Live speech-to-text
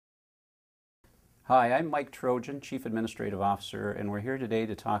Hi, I'm Mike Trojan, Chief Administrative Officer, and we're here today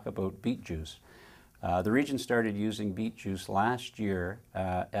to talk about Beet Juice. The region started using Beet Juice last year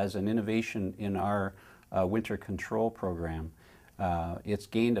as an innovation in our winter control program. It's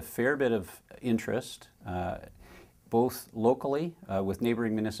gained a fair bit of interest, both locally with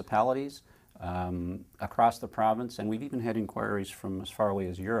neighboring municipalities across the province, and we've even had inquiries from as far away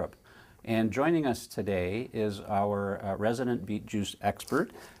as Europe. And joining us today is our resident Beet Juice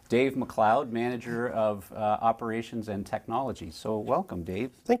expert, Dave MacLeod, Manager of Operations and Technology. So welcome,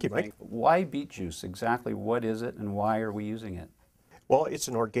 Dave. Thank you, Mike. Why Beet Juice? Exactly what is it and why are we using it? Well, it's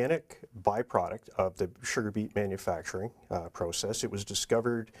an organic byproduct of the sugar beet manufacturing process. It was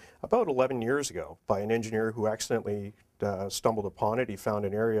discovered about 11 years ago by an engineer who accidentally stumbled upon it. He found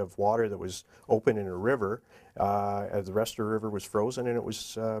an area of water that was open in a river as the rest of the river was frozen, and it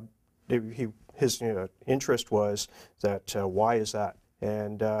was his interest was that why is that?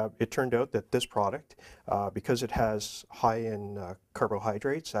 And it turned out that this product, because it has high in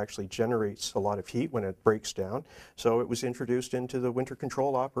carbohydrates, actually generates a lot of heat when it breaks down. So it was introduced into the winter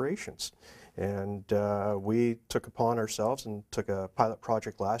control operations. And we took upon ourselves and took a pilot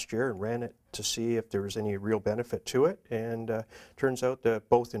project last year and ran it to see if there was any real benefit to it. And turns out that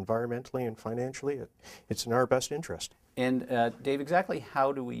both environmentally and financially, it's in our best interest. And Dave, exactly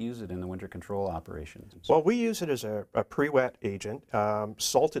how do we use it in the winter control operations? Well, we use it as a pre-wet agent.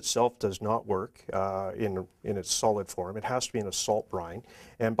 Salt itself does not work in its solid form. It has to be in a salt brine.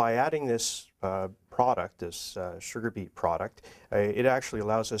 And by adding this product, this sugar beet product, it actually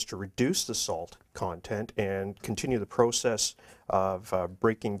allows us to reduce the salt content and continue the process of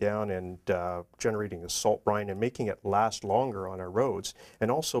breaking down and generating a salt brine and making it last longer on our roads. And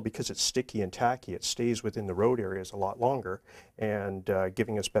also because it's sticky and tacky, it stays within the road areas a lot longer and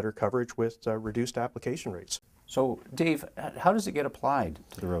giving us better coverage with reduced application rates. So Dave, how does it get applied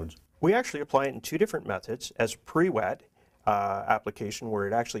to the roads? We actually apply it in two different methods: as pre-wet application, where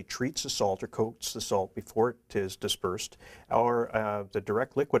it actually treats the salt or coats the salt before it is dispersed, or the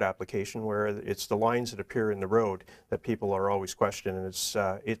direct liquid application, where it's the lines that appear in the road that people are always questioning.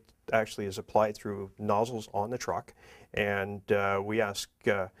 It actually is applied through nozzles on the truck, and we ask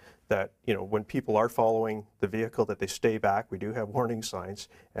that, when people are following the vehicle, that they stay back. We do have warning signs,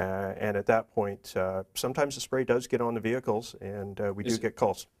 and at that point, sometimes the spray does get on the vehicles, and we do get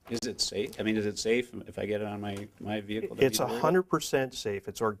calls. Is it safe? I mean, is it safe if I get it on my vehicle? It's 100% safe.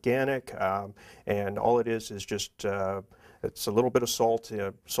 It's organic, and all it is just it's a little bit of salt,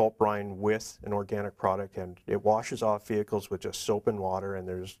 salt brine with an organic product, and it washes off vehicles with just soap and water, and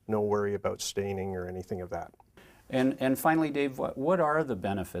there's no worry about staining or anything of that. And finally, Dave, what are the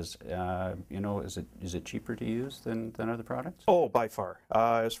benefits? Is it cheaper to use than other products? Oh, by far.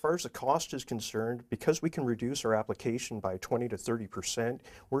 As far as the cost is concerned, because we can reduce our application by 20 to 30%,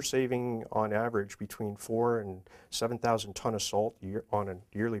 we're saving on average between 4,000 and 7,000 ton of salt on a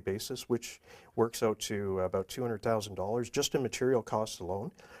yearly basis, which works out to about $200,000 just in material costs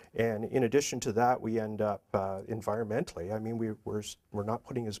alone. And in addition to that, we end up environmentally. I mean, we're not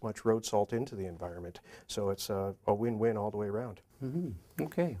putting as much road salt into the environment, so it's a win-win all the way around. Mm-hmm.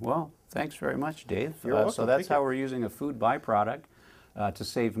 Okay, well, thanks very much, Dave. You're welcome. So that's how we're using a food byproduct to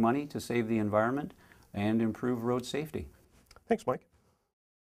save money, to save the environment, and improve road safety. Thanks, Mike.